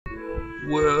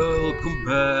Welcome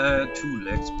back to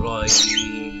Let's Play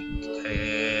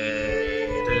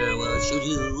Katawa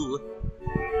Shoujo.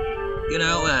 You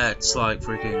know, it's like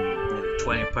freaking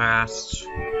 20 past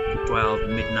 12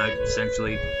 midnight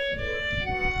essentially.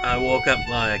 I woke up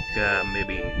like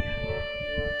maybe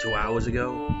 2 hours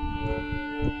ago.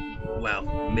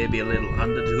 Well, maybe a little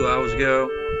under 2 hours ago.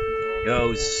 You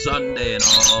know, it's Sunday and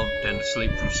all. Tend to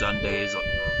sleep through Sundays.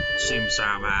 Seems to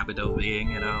have a habit of being,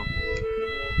 you know.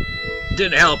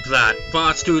 Didn't help that.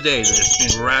 Past 2 days I've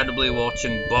just been randomly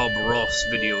watching Bob Ross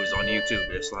videos on YouTube.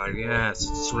 It's like, yes,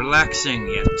 it's relaxing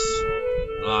yet,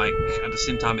 like, at the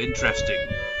same time interesting.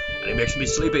 And it makes me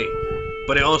sleepy.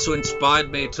 But it also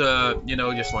inspired me to, you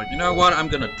know, just like, you know what, I'm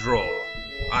gonna draw.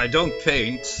 I don't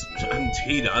paint, and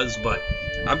he does, but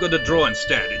I'm gonna draw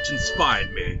instead. It's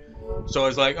inspired me. So I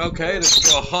was like, okay, let's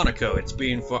draw Hanako. It's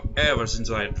been forever since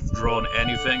I've drawn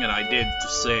anything, and I did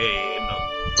say in a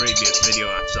previous video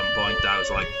at some point, I was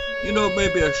like, you know,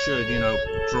 maybe I should, you know,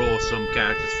 draw some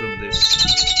characters from this.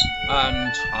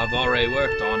 And I've already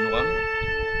worked on one.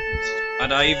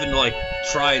 And I even, like,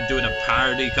 tried doing a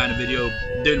parody kind of video.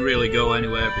 Didn't really go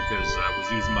anywhere because I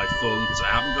was using my phone, because I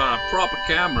haven't got a proper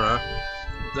camera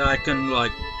that I can,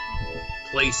 like,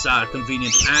 place at a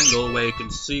convenient angle where you can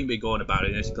see me going about it.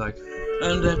 And it's like,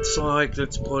 and it's like,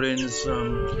 let's put in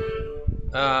some,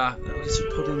 let's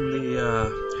put in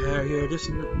the hair here, just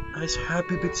nice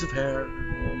happy bits of hair.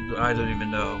 I don't even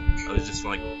know. I was just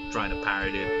like trying to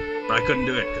parody it, but I couldn't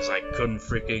do it because I couldn't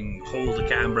freaking hold the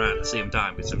camera at the same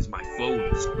time because it was my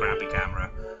phone's crappy camera,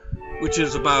 which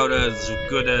is about as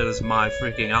good as my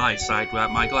freaking eyesight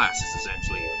without my glasses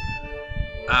essentially.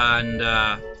 And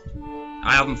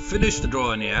I haven't finished the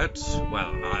drawing yet.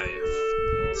 Well,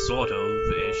 I've sort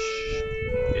of-ish.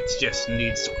 It just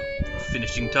needs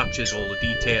finishing touches, all the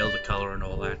detail, the colour and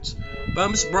all that. But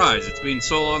I'm surprised, it's been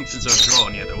so long since I've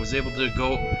drawn yet. I was able to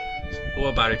go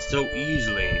about it so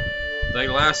easily. Like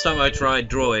last time I tried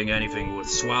drawing anything was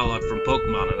Swalot from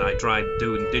Pokemon, and I tried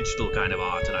doing digital kind of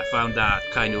art, and I found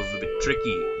that kind of a bit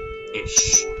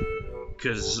tricky-ish.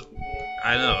 Because,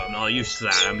 I don't know, I'm not used to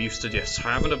that. I'm used to just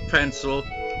having a pencil,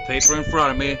 paper in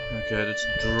front of me. Okay, let's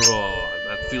draw.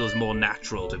 That feels more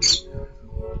natural to me.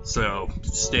 So,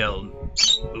 still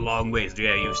a long ways to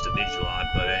get used to digital art,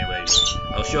 but anyways,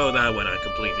 I'll show that when I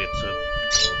complete it. So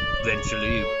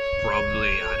eventually, probably,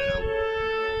 I don't know.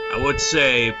 I would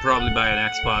say probably by an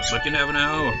next part, but you never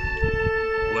know.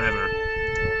 Whatever.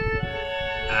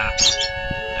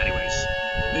 Anyways,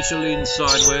 Misha leans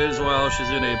sideways while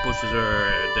Shizune pushes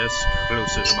her desk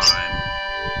closer to mine.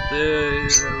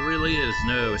 There really is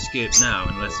no escape now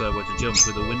unless I were to jump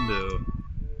through the window.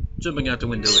 Jumping out the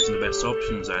window isn't the best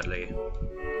option, sadly.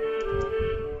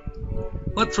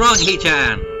 What's wrong,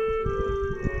 Hee-chan?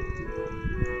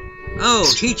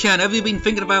 Oh, Hee-chan, have you been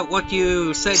thinking about what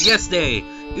you said yesterday?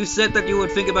 You said that you would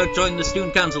think about joining the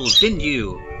student council, didn't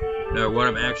you? No, what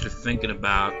I'm actually thinking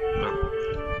about... Well,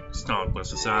 it's not what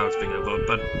I was thinking about,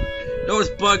 but... You know what's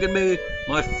bugging me?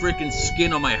 My freaking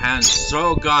skin on my hands is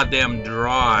so goddamn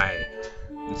dry.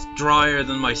 It's drier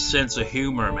than my sense of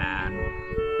humor, man.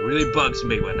 It really bugs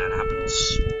me when that happens.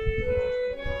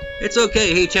 It's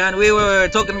okay, Hee-chan. We were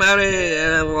talking about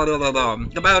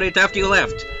it after you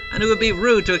left, and it would be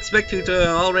rude to expect you to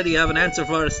already have an answer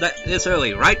for us this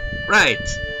early, right? Right.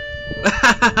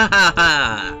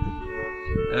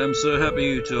 I'm so happy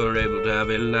you two are able to have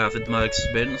a laugh at my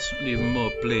expense, and even more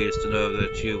pleased to know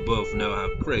that you both know how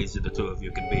crazy the two of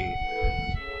you can be.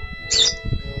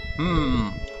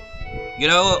 You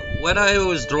know, when I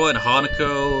was drawing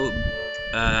Hanako,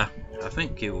 I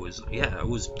think it was, yeah, I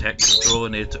was technically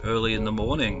drawing it early in the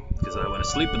morning, because I went to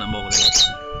sleep in the morning.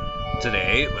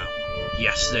 Today, well,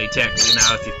 yesterday technically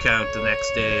now, if you count the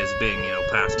next day as being, you know,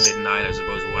 past midnight, I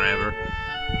suppose, whatever.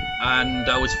 And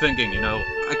I was thinking, you know,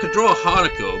 I could draw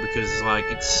Hanako, because, like,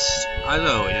 it's, I don't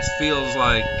know, it just feels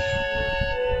like,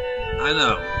 I don't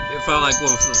know, if I, like,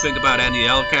 well, think about any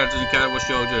other characters in Katawa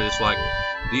Shoujo, it's like,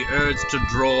 the urge to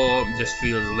draw just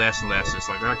feels less and less. It's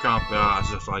like, I can't be arsed.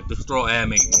 It's just like, let's draw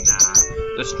Emi,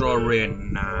 nah. Let's draw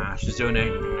Rin, nah.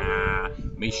 Shizune, nah.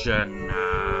 Misha,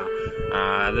 nah.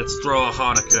 Let's draw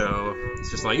Hanako.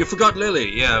 It's just like, you forgot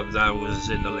Lily. Yeah, that was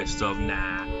in the list of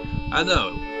nah. I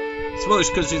know. I suppose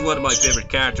because she's one of my favorite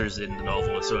characters in the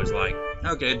novel, so it's like,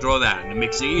 okay, draw that. And it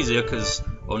makes it easier because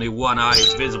only one eye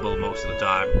is visible most of the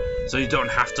time. So you don't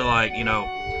have to, like, you know,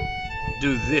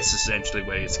 do this essentially,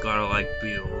 where it's gotta like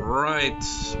be right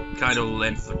kind of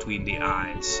length between the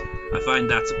eyes. I find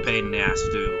that's a pain in the ass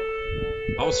to do.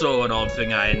 Also, an odd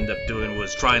thing I ended up doing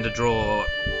was trying to draw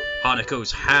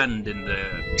Hanako's hand in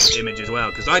the image as well,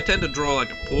 because I tend to draw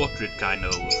like a portrait kind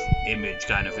of image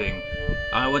kind of thing,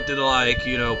 I wanted to, like,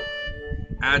 you know,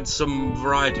 add some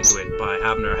variety to it by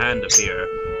having her hand appear.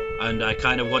 And I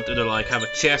kind of wanted to, like, have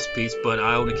a chess piece, but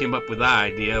I only came up with that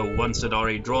idea once I'd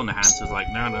already drawn the hand, so I was like,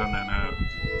 no.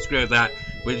 Screw that.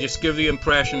 We'll just give the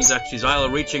impression that she's either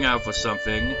reaching out for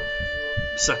something,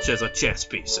 such as a chess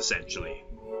piece, essentially.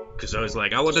 Because I was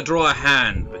like, I want to draw a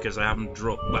hand, because I haven't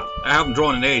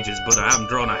drawn in ages, but I haven't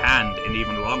drawn a hand in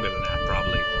even longer than that,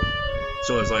 probably.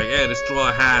 So I was like, yeah, let's draw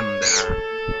a hand there.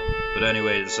 But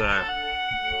anyways,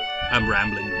 I'm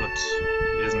rambling, but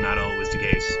isn't that always the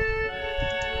case?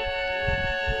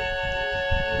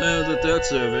 Now that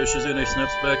that's over, Shizune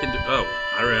snaps back into... Oh,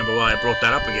 I remember why I brought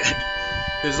that up again.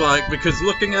 It's like, because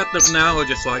looking at them now, I'm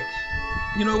just like,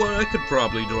 you know what, I could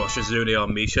probably draw Shizune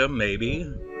and Misha, maybe.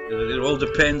 It all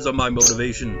depends on my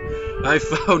motivation. I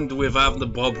found with having the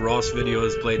Bob Ross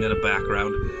videos playing in the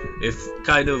background, it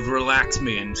kind of relaxed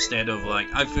me instead of like,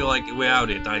 I feel like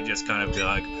without it, I just kind of be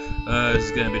like, this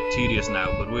is gonna be tedious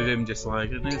now, but with him just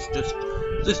like, it's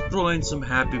just drawing some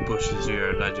happy bushes here,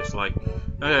 and I just like,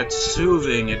 it's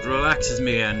soothing, it relaxes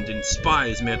me and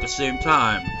inspires me at the same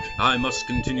time. I must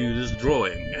continue this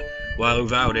drawing. While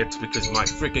without it, because my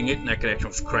freaking internet connection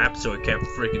was crap, so it kept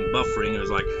freaking buffering. It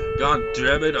was like, God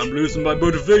damn it, I'm losing my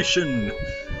motivation.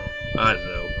 I don't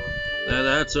know. Now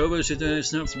that's over, she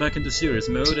snaps back into serious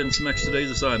mode and smacks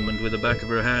today's assignment with the back of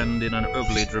her hand in an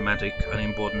overly dramatic and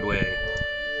important way.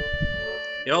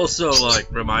 It also,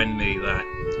 like, reminded me that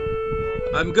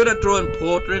I'm good at drawing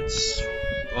portraits,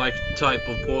 like type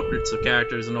of portraits of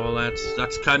characters and all that.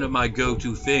 That's kind of my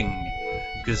go-to thing,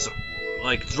 because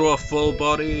like draw a full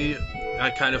body, I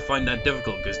kind of find that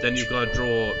difficult, because then you've got to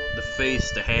draw the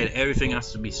face, the head, everything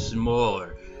has to be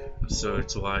smaller. So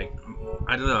it's like,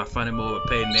 I don't know, I find it more of a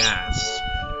pain in the ass.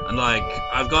 And like,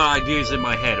 I've got ideas in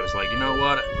my head. It was like, you know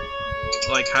what?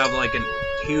 Like have like a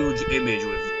huge image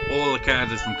with all the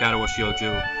characters from Katawa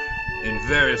Shoujo in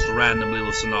various random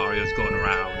little scenarios going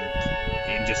around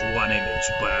in just one image.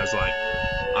 But I was like,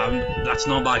 that's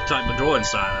not my type of drawing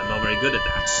style. I'm not very good at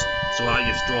that. So I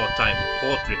just draw a type of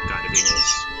portrait kind of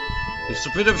images. It's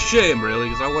a bit of a shame, really,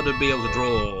 because I want to be able to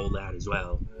draw all that as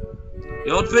well.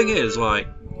 The odd thing is, like,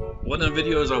 one of the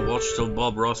videos I watched of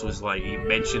Bob Ross was, like, he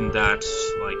mentioned that,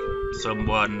 like,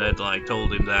 someone had, like,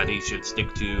 told him that he should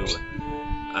stick to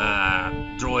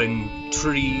drawing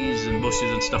trees and bushes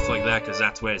and stuff like that, because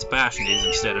that's where his passion is,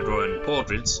 instead of drawing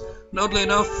portraits. And oddly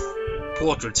enough,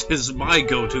 portraits is my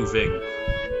go-to thing.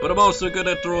 But I'm also good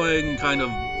at drawing kind of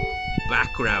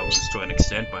backgrounds to an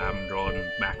extent, but I haven't drawn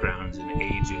backgrounds in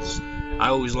ages. I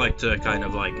always like to kind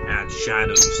of like add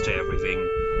shadows to everything.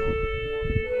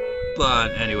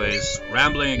 But anyways,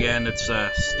 rambling again, let's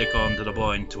stick on to the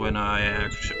point. When I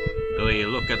actually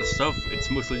look at the stuff, it's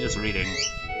mostly just reading.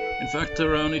 In fact,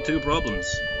 there are only two problems.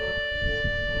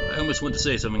 I almost want to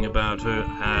say something about her,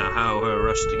 how her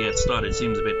rush to get started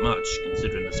seems a bit much,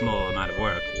 considering the small amount of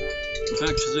work. In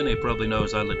fact, Shizune probably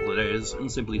knows how little it is, and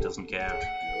simply doesn't care.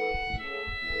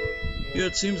 Yet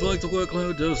it seems like the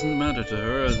workload doesn't matter to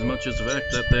her as much as the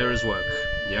fact that there is work.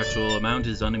 The actual amount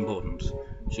is unimportant.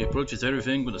 She approaches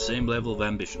everything with the same level of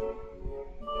ambition.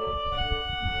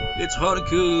 It's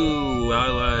Hanako!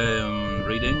 While I'm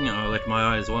reading, I let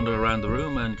my eyes wander around the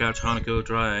room and catch Hanako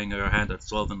trying her hand at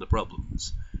solving the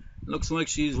problems. It looks like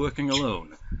she's working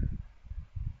alone.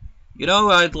 You know,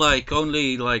 I'd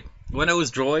when I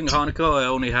was drawing Hanako, I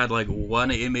only had like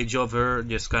one image of her,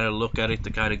 just kind of look at it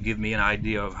to kind of give me an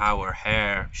idea of how her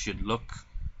hair should look.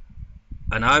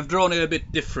 And I've drawn it a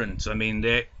bit different. I mean,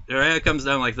 her hair comes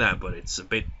down like that, but it's a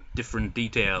bit different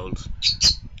detailed.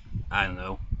 I don't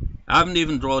know. I haven't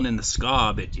even drawn in the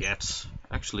scar bit yet.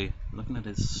 Actually, looking at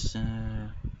this,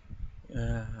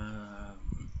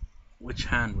 which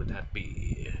hand would that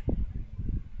be?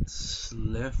 It's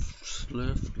left.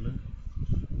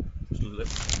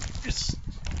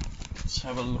 Let's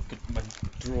have a look at my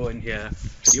drawing here.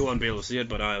 You won't be able to see it,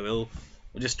 but I will.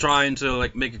 I'm just trying to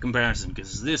like make a comparison,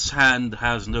 because this hand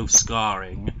has no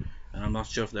scarring, and I'm not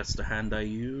sure if that's the hand I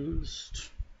used.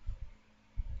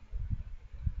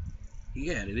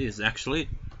 Yeah, it is actually.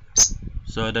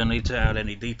 So I don't need to add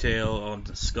any detail on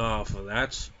the scar for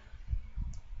that.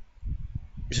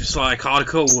 It's just like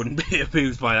Hanako wouldn't be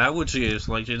amused by that, would she? It's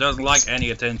like she doesn't like any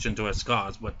attention to her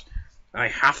scars, but I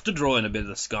have to draw in a bit of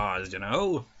the scars, you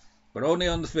know? But only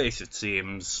on the face, it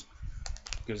seems.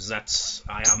 Because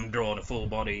I haven't drawn a full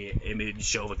body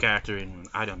image of a character in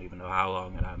I don't even know how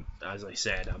long, and as I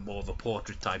said, I'm more of a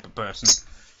portrait type of person.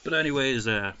 But anyways,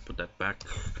 put that back.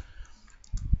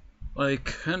 I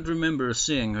can't remember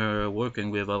seeing her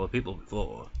working with other people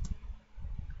before.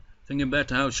 Thinking back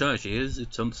to how shy she is,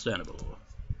 it's understandable.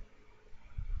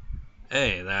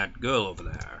 Hey, that girl over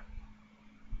there.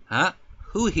 Huh?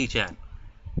 Who, He-chan?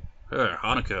 Her,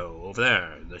 Hanako, over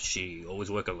there. Does she always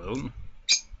work alone?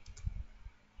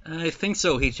 I think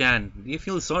so, He-chan. Do you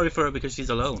feel sorry for her because she's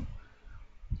alone?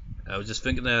 I was just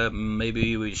thinking that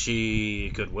maybe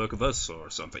she could work with us or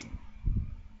something.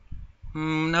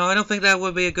 No, I don't think that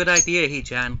would be a good idea,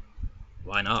 He-chan.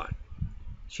 Why not?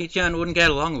 He-chan wouldn't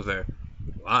get along with her.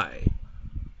 Why?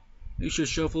 Misha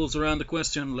shuffles around the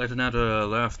question, letting out a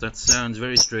laugh that sounds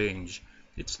very strange.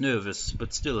 It's nervous,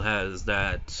 but still has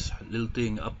that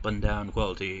lilting up and down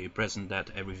quality present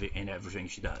in everything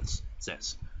she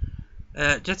says.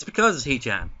 Just because,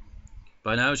 He-chan.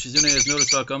 By now, Shizune has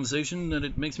noticed our conversation, and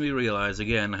it makes me realize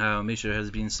again how Misha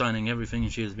has been signing everything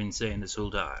she has been saying this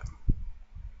whole time.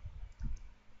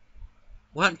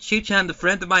 What? He-chan, the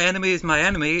friend of my enemy is my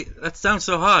enemy? That sounds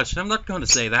so harsh. I'm not going to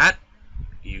say that.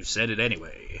 You said it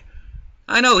anyway.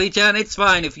 I know, He-chan, it's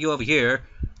fine if you overhear.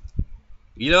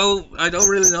 You know, I don't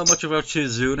really know much about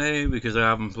Shizune because I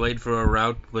haven't played for her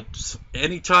route, but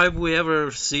anytime we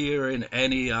ever see her in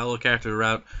any Owl character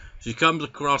route, she comes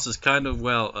across as kind of,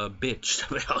 well, a bitch,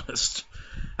 to be honest.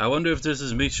 I wonder if this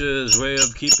is Misha's way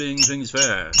of keeping things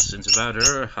fair, since without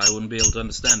her, I wouldn't be able to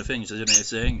understand the things Shizune is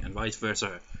saying, and vice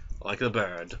versa, like the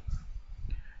bird.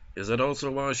 Is that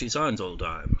also why she signs all the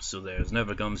time, so there's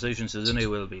never a conversation Shizune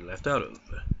will be left out of?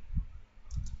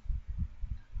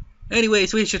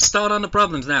 Anyways, we should start on the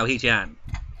problems now, He-chan.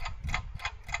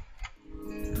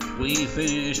 We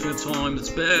finish with time to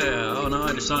spare, and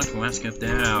I decide to ask if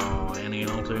there are any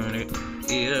alternatives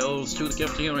to the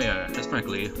cafeteria, as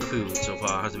frankly, the food so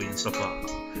far has been so far.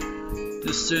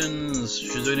 This sends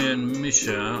Shizune and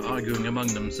Misha arguing among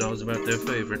themselves about their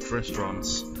favorite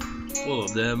restaurants. All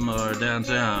of them are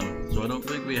downtown, so I don't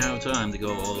think we have time to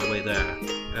go all the way there.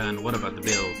 And what about the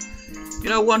bill? You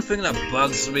know, one thing that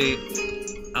bugs me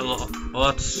a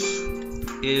lot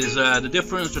is the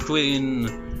difference between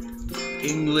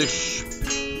English,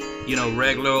 you know,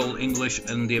 regular old English,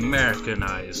 and the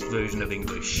Americanized version of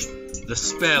English. The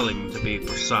spelling, to be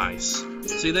precise.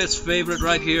 See this favorite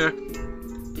right here?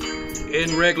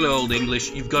 In regular old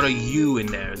English, you've got a U in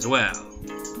there as well.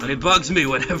 And it bugs me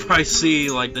whenever I see,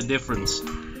 like, the difference.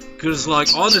 Because, like,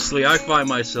 honestly, I find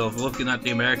myself looking at the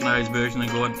Americanized version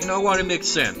and going, you know what, it makes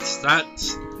sense.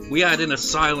 We add in a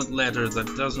silent letter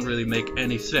that doesn't really make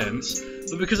any sense,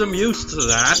 but because I'm used to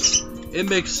that, it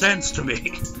makes sense to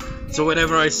me. So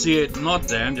whenever I see it not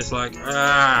there, I'm just like,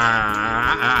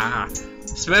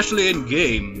 especially in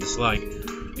games, like,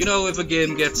 you know, if a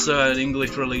game gets an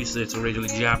English release that's originally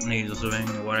Japanese or something,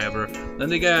 or whatever, then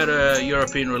they get a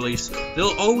European release,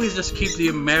 they'll always just keep the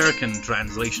American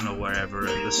translation or whatever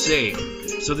the same.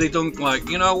 So they don't, like,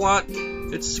 you know what?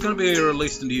 It's going to be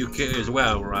released in the UK as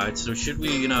well, right? So should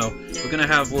we, you know, we're going to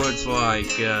have words like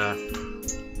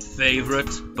favorite,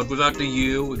 but without the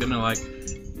U, we're going to, like,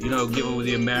 you know, give it with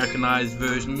the Americanized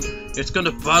version. It's going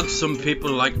to bug some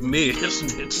people like me,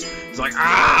 isn't it? It's like,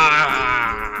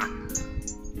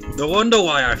 no wonder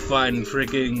why I find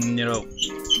freaking, you know,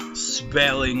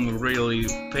 spelling really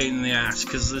pain in the ass,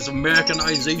 because there's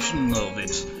Americanization of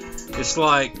it. It's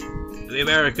like the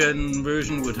American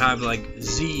version would have like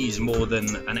Z's more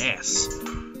than an S.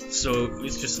 So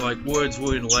it's just like words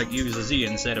would like use a Z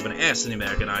instead of an S in the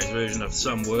Americanized version of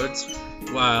some words,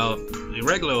 while the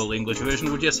regular old English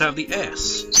version would just have the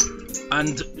S.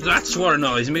 And that's what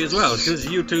annoys me as well, because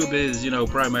YouTube is, you know,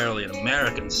 primarily an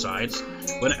American site.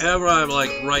 Whenever I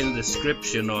like write a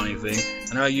description or anything,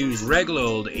 and I use regular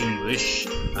old English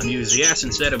and use the S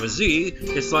instead of a Z,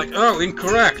 it's like, oh,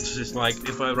 incorrect. It's like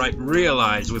if I write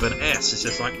realize with an S, it's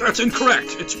just like, that's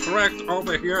incorrect. It's correct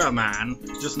over here, man,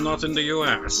 just not in the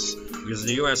US, because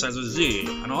the US has a Z.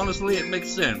 And honestly, it makes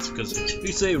sense, because if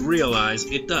you say realize,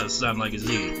 it does sound like a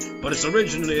Z, but it's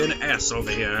originally an S over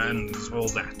here and all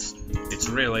that. It's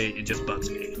really, it just bugs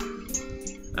me.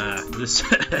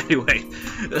 Anyway,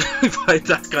 I find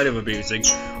that kind of amusing.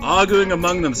 Arguing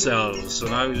among themselves,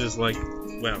 and I was just like,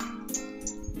 well,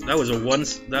 that was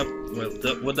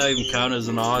that would that even count as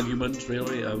an argument,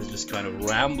 really? I was just kind of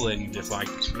rambling, just like,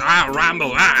 ramble,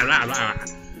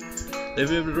 They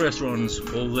favorite restaurants,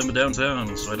 all of them are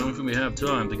downtown, so I don't think we have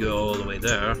time to go all the way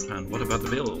there. And what about the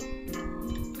bill?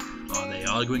 Are they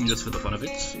arguing just for the fun of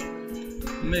it?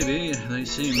 Maybe they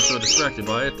seem so distracted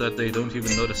by it that they don't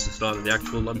even notice the start of the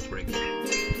actual lunch break.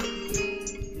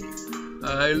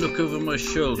 I look over my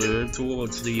shoulder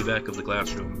towards the back of the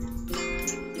classroom.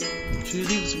 She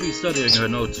seems to be studying her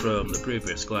notes from the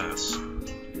previous class.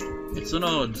 It's an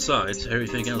odd sight.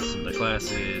 Everyone else in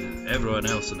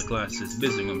the class is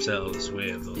busying themselves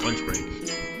with the lunch break.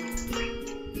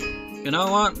 You know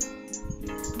what?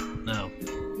 No.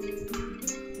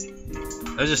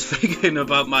 was just thinking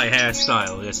about my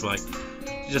hairstyle,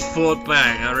 just thought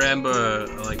back. I remember,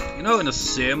 like, you know, in The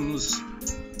Sims,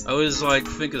 I was like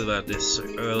thinking about this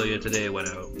earlier today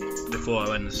before I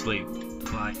went to sleep.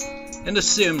 Like, in The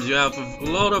Sims, you have a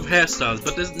lot of hairstyles,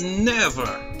 but there's never,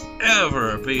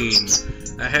 ever been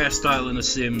a hairstyle in The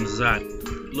Sims that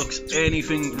looks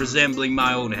anything resembling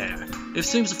my own hair. It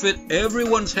seems to fit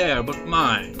everyone's hair but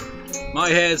mine. My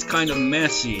hair is kind of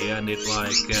messy, and it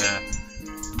like,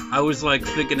 I was like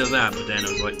thinking of that, but then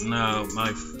I was like, no,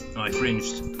 my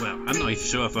fringe, well, I'm not even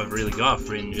sure if I've really got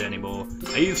fringe anymore.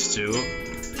 I used to,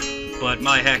 but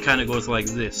my hair kind of goes like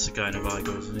this, kind of like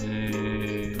goes,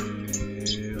 and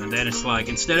then it's like,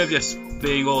 instead of just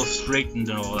being all straightened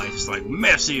and all that, it's just like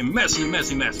messy, mess.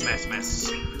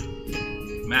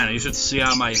 Man, you should see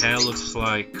how my hair looks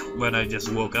like when I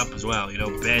just woke up as well, you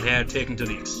know, bed hair taken to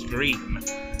the extreme.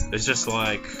 It's just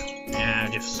like, yeah,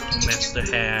 just mess the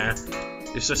hair.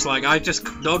 It's just like, I just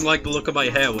don't like the look of my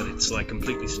hair when it's like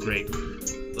completely straight.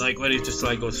 Like when it just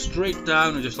like goes straight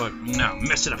down and just like, no,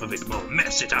 mess it up a bit more,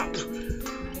 mess it up.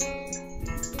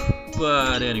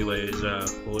 But anyways,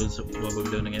 what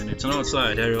we're doing again, it's an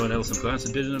outside. Everyone else in class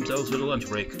is busying themselves with a lunch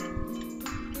break.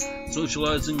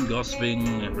 Socializing,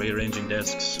 gossiping, rearranging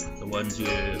desks, the ones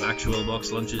with actual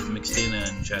box lunches mixed in,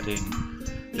 and chattering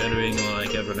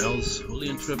like everyone else, only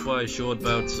interrupted by short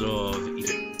bouts of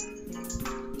eating.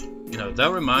 You know,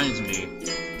 that reminds me,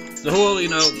 the whole, you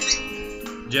know,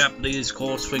 Japanese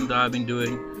course thing that I've been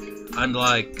doing, and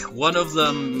like, one of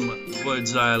them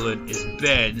words I learned is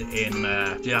bed in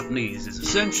Japanese. It's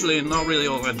essentially not really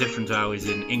all that different how it's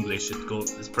in English.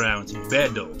 It's pronounced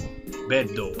beddo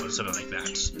or something like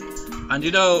that. And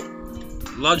you know,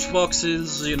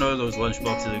 lunchboxes, you know, those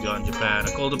lunchboxes that got in Japan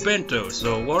are called a bento.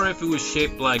 So what if it was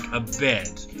shaped like a bed?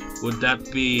 Would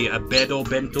that be a beddo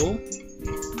bento?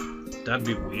 That'd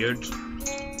be weird.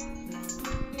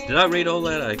 Did I read all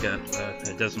that? I can't.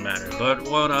 It doesn't matter. But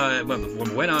when I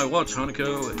watch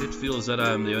Hanako, it feels that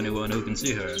I'm the only one who can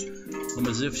see her. Almost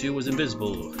as if she was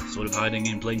invisible, sort of hiding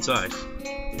in plain sight.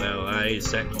 Well, I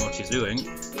sat and what she's doing.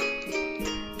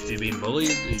 Is she being bullied?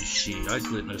 Is she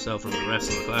isolating herself from the rest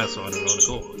of the class on her own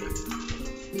accord?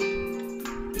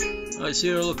 I see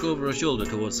her look over her shoulder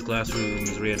towards the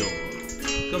classroom's rear door.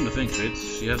 Come to think of it,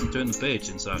 she hasn't turned the page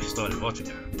since I started watching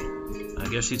her. I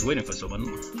guess she's waiting for someone.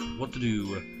 What to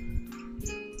do?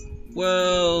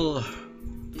 Well,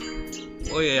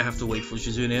 I have to wait for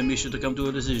Shizune and Misha to come to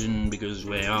a decision, because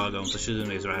we are going to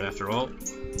Shizune's right after all.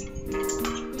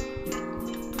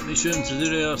 Misha and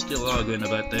Shizune are still arguing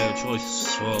about their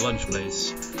choice for a lunch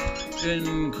place.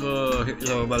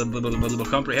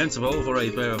 Incomprehensible for a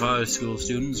pair of high school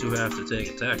students who have to take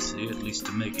a taxi, at least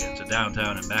to make it to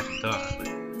downtown and back in time.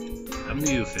 Haven't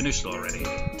you finished already?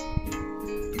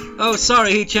 Oh,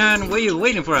 sorry, Hee-chan, were you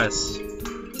waiting for us?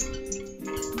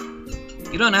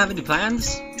 You don't have any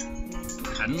plans?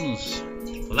 Plans?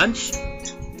 For lunch?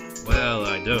 Well,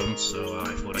 I don't, so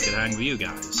I thought I could hang with you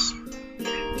guys.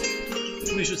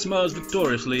 Misha smiles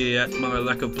victoriously at my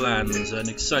lack of plans and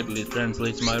excitedly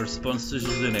translates my response to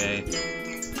Shizune.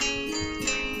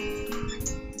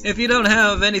 If you don't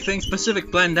have anything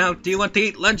specific planned out, do you want to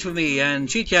eat lunch with me and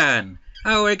Chi-chan?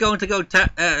 Oh, we're going to go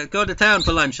to town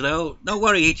for lunch, though. Don't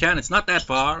worry, Hee-chan, it's not that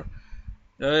far.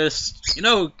 You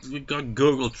know, we got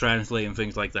Google Translate and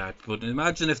things like that, but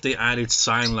imagine if they added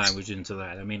sign language into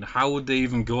that. I mean, how would they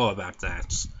even go about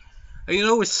that? And you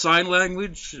know, with sign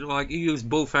language, like, you use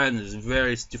both hands,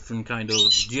 various different kind of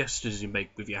gestures you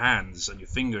make with your hands and your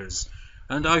fingers.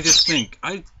 And I just think,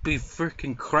 I'd be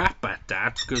freaking crap at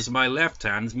that, because my left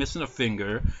hand's missing a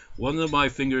finger, one of my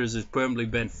fingers is permanently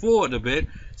bent forward a bit,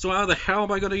 so how the hell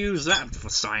am I going to use that for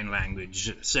sign language,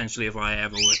 essentially, if I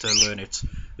ever were to learn it?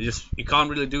 You can't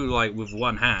really do it like with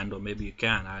one hand, or maybe you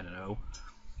can, I don't know,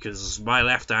 because my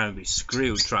left hand would be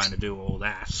screwed trying to do all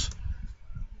that.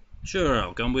 Sure,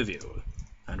 I'll come with you.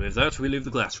 And with that, we leave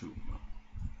the classroom.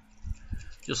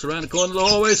 Just around the corner of the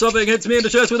hallway, something hits me in the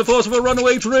chest with the force of a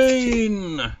runaway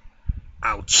train!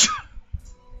 Ouch.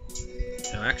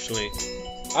 No, actually,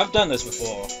 I've done this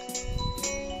before.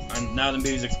 And now the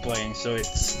music's playing, so it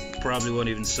probably won't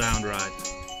even sound right.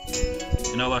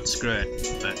 You know what? Screw it.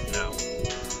 But no.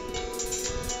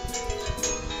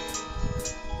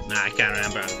 Nah, I can't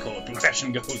remember how the chord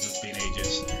progression goes. It's been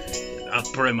ages. I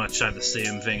pretty much had the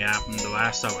same thing happen the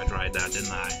last time I tried that,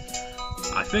 didn't I?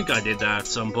 I think I did that at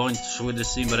some point with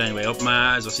this scene, but anyway, open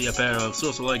my eyes, I see a pair of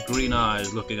saucer-like green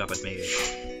eyes looking up at me.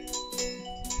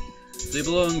 They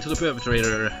belong to the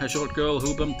perpetrator, a short girl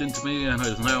who bumped into me and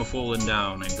has now fallen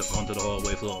down onto the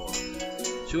hallway floor.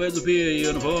 She wears a PA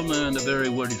uniform and a very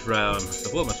worried frown. The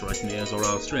former strikes me as a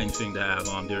rather strange thing to have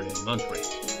on during lunch break.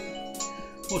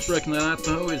 What's wrecking that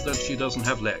though is that she doesn't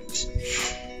have legs.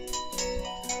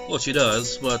 Well, she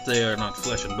does, but they are not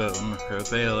flesh and bone. Her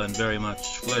pale and very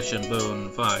much flesh and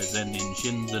bone thighs end in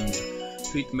shins and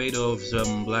feet made of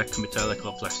some black metallic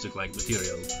or plastic-like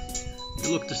material. They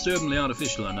look disturbingly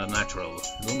artificial and unnatural.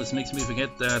 It almost makes me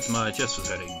forget that my chest was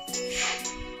hurting.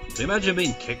 Can you imagine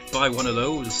being kicked by one of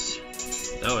those?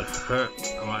 That would hurt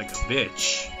like a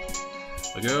bitch.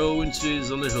 A girl, when she's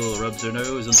a little, rubs her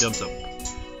nose and jumps up.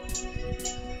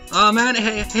 Oh man,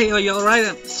 hey, are you alright?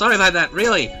 I'm sorry about that,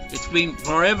 really. It's been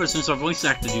forever since I voice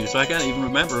acted you, so I can't even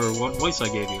remember what voice I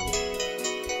gave you.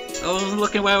 I wasn't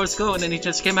looking where I was going and he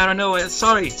just came out of nowhere.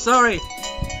 Sorry.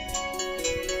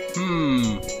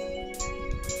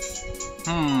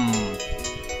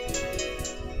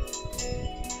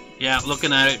 Yeah,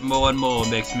 looking at it more and more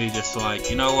makes me just like,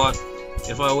 you know what?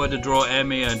 If I were to draw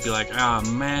Emmy, I'd be like, ah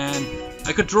man,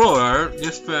 I could draw her,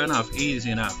 just fair enough,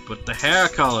 easy enough, but the hair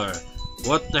color,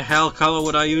 what the hell color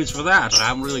would I use for that? I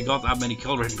haven't really got that many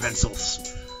coloring pencils.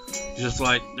 Just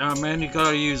like, oh man, you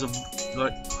gotta use a,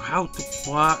 like, how to,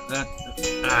 what, that,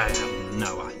 I have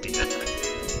no idea.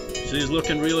 She's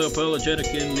looking really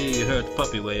apologetic in the hurt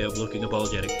puppy way of looking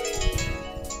apologetic.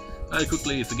 I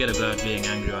quickly forget about being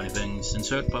angry or anything, since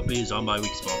hurt puppies are my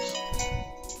weak spots.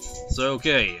 It's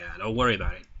okay, don't worry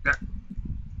about it.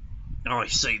 I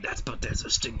say that, but there's a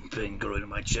stinging pain growing in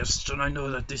my chest, and I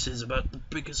know that this is about the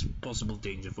biggest possible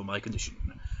danger for my condition.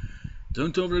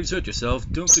 Don't overexert yourself,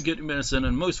 don't forget your medicine,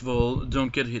 and most of all,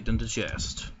 don't get hit in the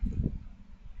chest.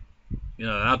 You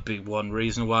know, that'd be one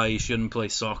reason why you shouldn't play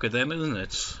soccer then, isn't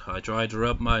it? I tried to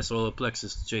rub my solar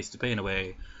plexus to chase the pain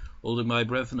away, holding my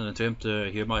breath in an attempt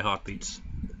to hear my heartbeats.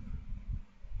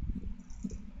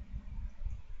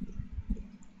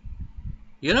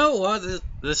 You know what?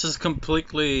 This is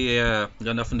completely got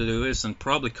nothing to do with this and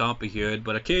probably can't be heard,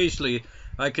 but occasionally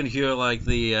I can hear like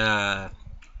the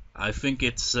I think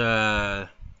it's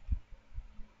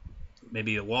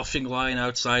maybe a washing line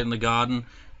outside in the garden,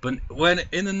 but when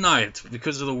in the night,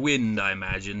 because of the wind, I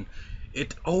imagine,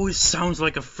 it always sounds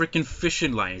like a freaking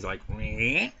fishing line. It's like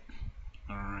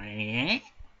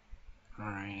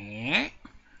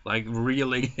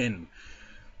reeling in.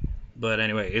 But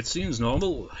anyway, it seems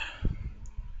normal.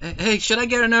 Hey, should I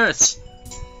get a nurse?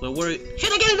 Should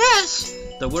I get a nurse?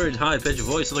 The worried high-pitched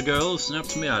voice of the girl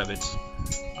snapped me out of it.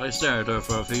 I stared at her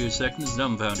for a few seconds,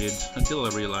 dumbfounded, until I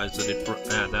realized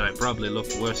that I probably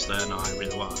looked worse than I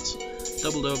really was.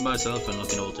 Doubled over myself and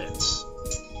looking all tense.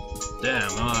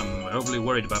 Damn, I'm overly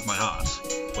worried about my heart.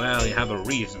 Well, you have a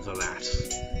reason for that.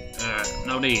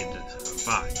 No need.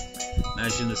 Fine.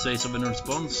 Managing to say something in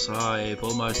response, I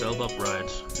pull myself upright,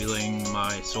 feeling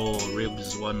my sore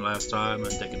ribs one last time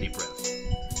and take a deep breath.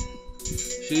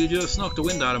 She just knocked the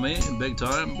wind out of me, big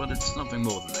time, but it's nothing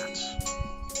more than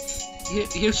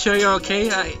that. You sure you're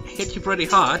okay? I hit you pretty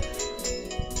hard.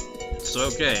 It's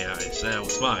okay, I said I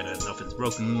was fine and nothing's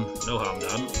broken, no harm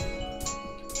done.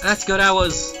 That's good, I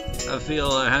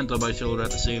feel a hand on my shoulder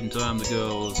at the same time the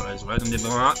girl's eyes widened in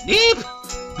more. Deep!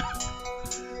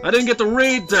 I didn't get to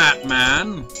read that,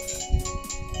 man!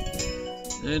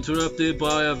 Interrupted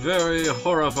by a very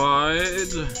horrified...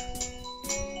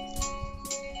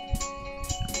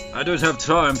 I don't have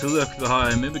time to look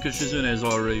behind me because Shizune has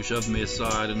already shoved me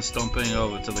aside and stomping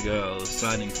over to the girl,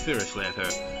 signing furiously at her.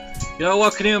 You know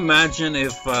what, can you imagine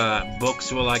if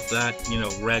books were like that? You know,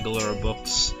 regular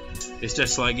books. It's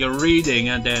just like you're reading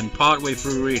and then partway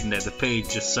through reading it, the page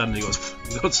just suddenly goes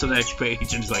to the next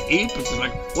page and it's like, eep! It's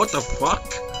like, what the fuck?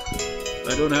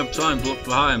 I don't have time to look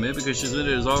behind me because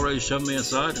Shizune has already shoved me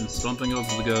aside and stomping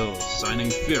over the girl, signing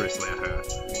furiously at her.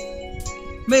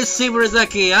 Miss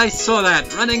Shiburazaki, I saw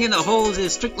that! Running in the holes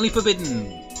is strictly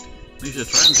forbidden! Misha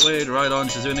translated right on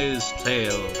Shizune's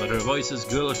tail, but her voice is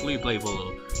girlishly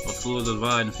playful, but full of the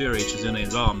divine fury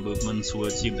Shizune's arm movements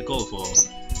would seem to call for.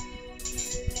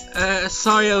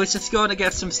 Sorry, I was just going to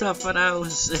get some stuff, but I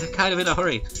was kind of in a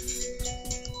hurry.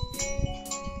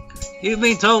 You've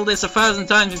been told this 1,000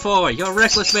 times before. Your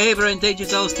reckless behavior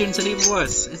endangers all students and even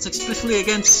worse. It's explicitly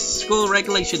against school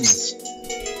regulations.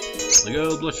 The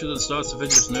girl blushes and starts to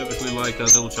fidget nervously like a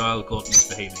little child caught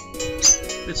misbehaving.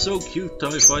 It's so cute,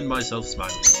 I find myself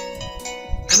smiling.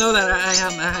 I know that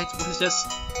I was just...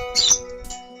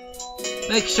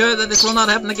 Make sure that this will not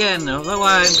happen again, although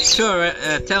I'm sure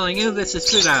telling you this is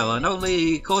futile and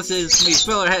only causes me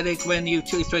further headache when you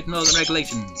choose to ignore the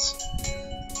regulations.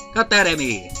 Got that,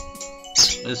 Emmy?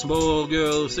 The small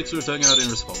girl sticks her tongue out in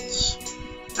response.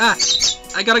 Ah,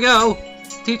 I gotta go.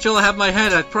 Teacher will have my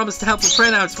head. I promised to help with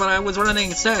printouts, but I was running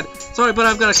instead. Sorry, but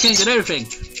I've got to change it everything.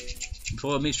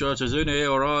 before Misha or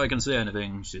Shizune or I can say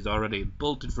anything, she's already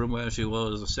bolted from where she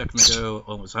was a second ago,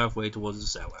 almost halfway towards the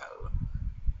stairwell.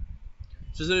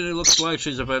 Shizune looks like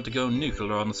she's about to go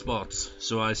nuclear on the spot,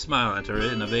 so I smile at her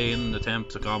in a vain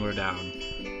attempt to calm her down.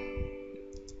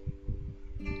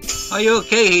 Are you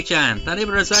okay, Hee-chan? That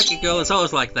Ibarasaki girl is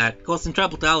always like that, causing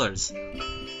trouble to others.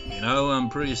 You know, I'm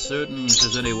pretty certain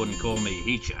Shizune wouldn't call me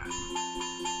Hee-chan.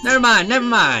 Never mind, never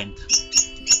mind!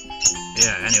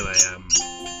 Yeah, anyway,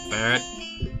 Barrett.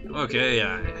 Okay,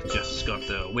 I just got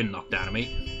the wind knocked out of me.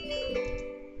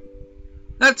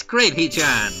 That's great,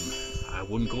 Hee-chan! I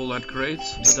wouldn't call that great,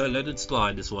 but I let it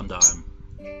slide this one time.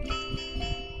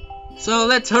 So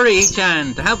let's hurry,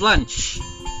 Hee-chan, to have lunch.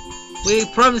 We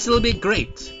promise it'll be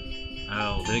great.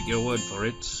 I'll take your word for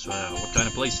it. What kind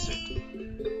of place is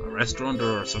it? A restaurant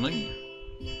or something?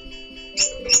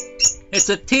 It's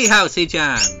a tea house,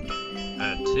 Hee-chan!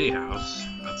 A tea house?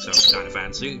 That sounds kind of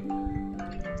fancy.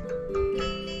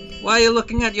 Why are you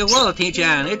looking at your wallet,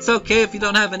 Hee-chan? It's okay if you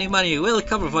don't have any money. We'll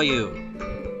cover for you.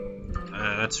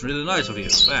 That's really nice of you.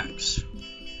 Thanks.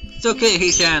 It's okay,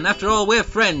 Hee-chan. After all, we're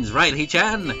friends, right,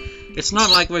 Hee-chan? It's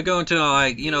not like we're going to,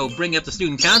 like, you know, bring up the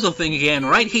student council thing again,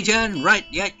 right, Hee-chan? Right?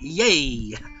 Yeah,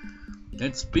 yay!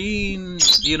 It's been,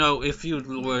 you know, if you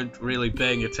weren't really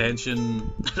paying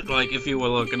attention, like, if you were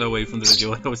looking away from the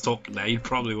video when I was talking there, you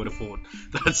probably would have thought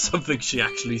that's something she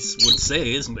actually would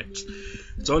say, isn't it?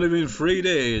 It's only been 3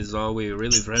 days. Are we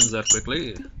really friends that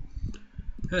quickly?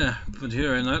 Yeah, but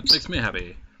hearing that makes me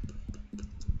happy.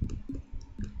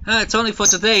 It's only for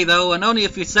today, though, and only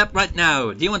if you step right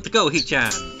now. Do you want to go,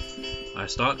 Hee-chan? I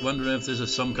start wondering if this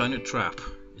is some kind of trap.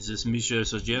 Is this Misha's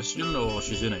suggestion or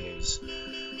Shizune's?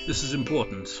 This is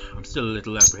important. I'm still a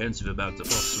little apprehensive about the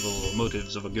possible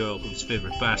motives of a girl whose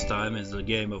favorite pastime is the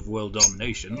game of world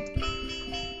domination.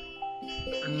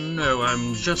 No,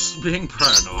 I'm just being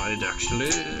paranoid, actually.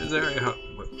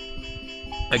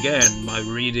 Again, my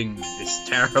reading is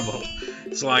terrible.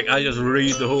 It's like I just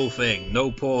read the whole thing,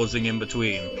 no pausing in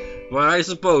between. Well, I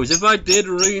suppose if I did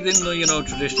read in the, you know,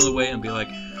 traditional way and be like,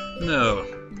 no,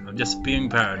 I'm just being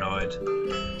paranoid.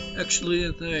 Actually,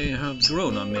 they have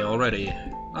grown on me already.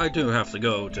 I do have to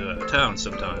go to town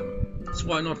sometime, so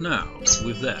why not now,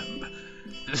 with them?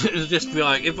 It'd just be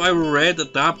like, if I read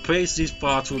at that pace, these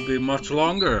parts would be much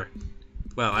longer.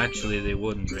 Well, actually, they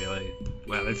wouldn't really.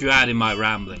 Well, if you add in my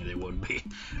rambling, they wouldn't be.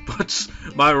 But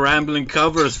my rambling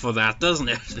covers for that, doesn't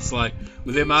it? It's like,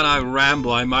 with the amount I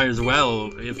ramble, I might as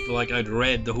well, if like I'd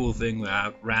read the whole thing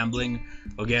without rambling,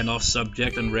 again off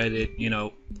subject, and read it, you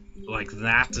know, like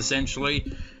that,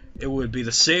 essentially, it would be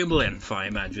the same length, I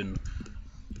imagine.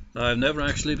 I've never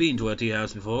actually been to a tea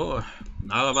house before.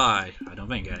 Not have I don't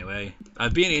think, anyway.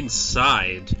 I've been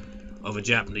inside of a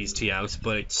Japanese tea house,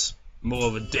 but it's more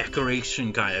of a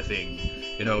decoration kind of thing,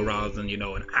 you know, rather than, you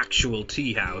know, an actual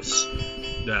tea house.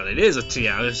 Well, it is a tea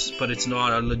house, but it's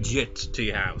not a legit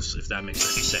tea house, if that makes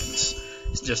any sense.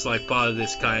 It's just like part of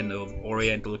this kind of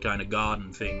oriental kind of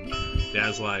garden thing. It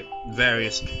has like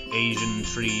various Asian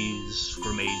trees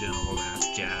from Asia and all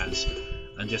that jazz,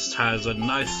 and just has a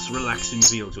nice relaxing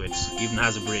feel to it. Even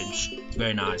has a bridge. It's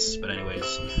very nice. But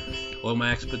anyways, all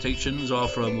my expectations are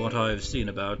from what I've seen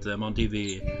about them on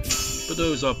TV. But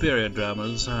those are period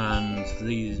dramas, and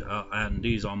these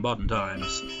are modern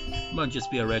times. It might just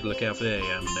be a regular cafe,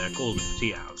 and they're called a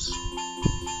tea house.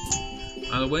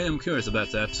 By the way, I'm curious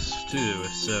about that too,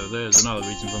 so there's another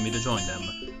reason for me to join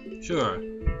them. Sure.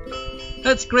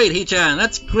 That's great, Hee-chan!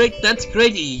 That's great!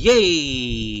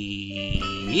 Yay!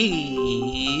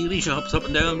 Misha hops up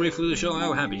and down briefly to show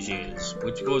how happy she is,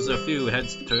 which causes a few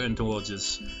heads to turn towards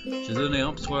us. Shizune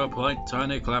opts for a polite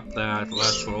tiny clap that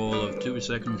lasts for all of 2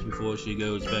 seconds before she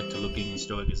goes back to looking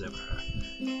stoic as ever.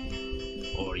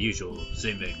 Or usual,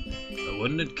 same thing. But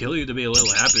wouldn't it kill you to be a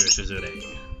little happier,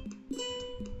 Shizune?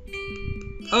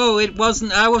 Oh, I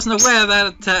wasn't aware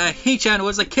that Hee-chan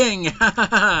was a king! Ha ha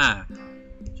ha!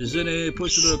 Shizune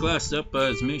pushes her glass up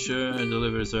as Misha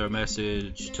delivers her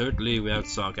message, totally without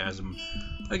sarcasm.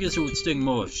 I guess it would sting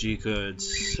more if she could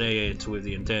say it with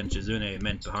the intent Shizune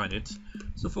meant behind it.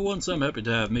 So for once, I'm happy to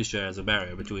have Misha as a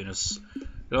barrier between us. You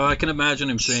know, I can imagine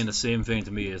him saying the same thing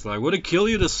to me. It's like, would it kill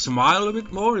you to smile a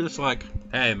bit more? It's like,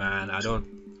 hey man,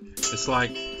 it's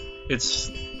like,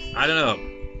 I don't know.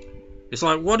 It's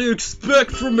like, what do you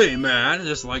expect from me, man?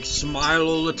 Just like smile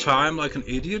all the time like an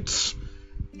idiot?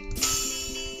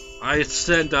 I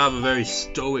tend to have a very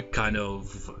stoic kind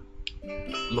of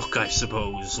look, I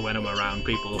suppose, when I'm around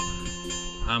people.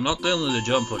 I'm not willing to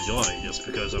jump for joy just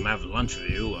because I'm having lunch with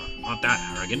you. I'm not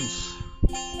that arrogant.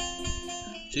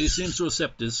 She seems to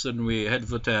accept this, and we head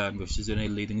for town with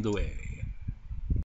Shizune leading the way.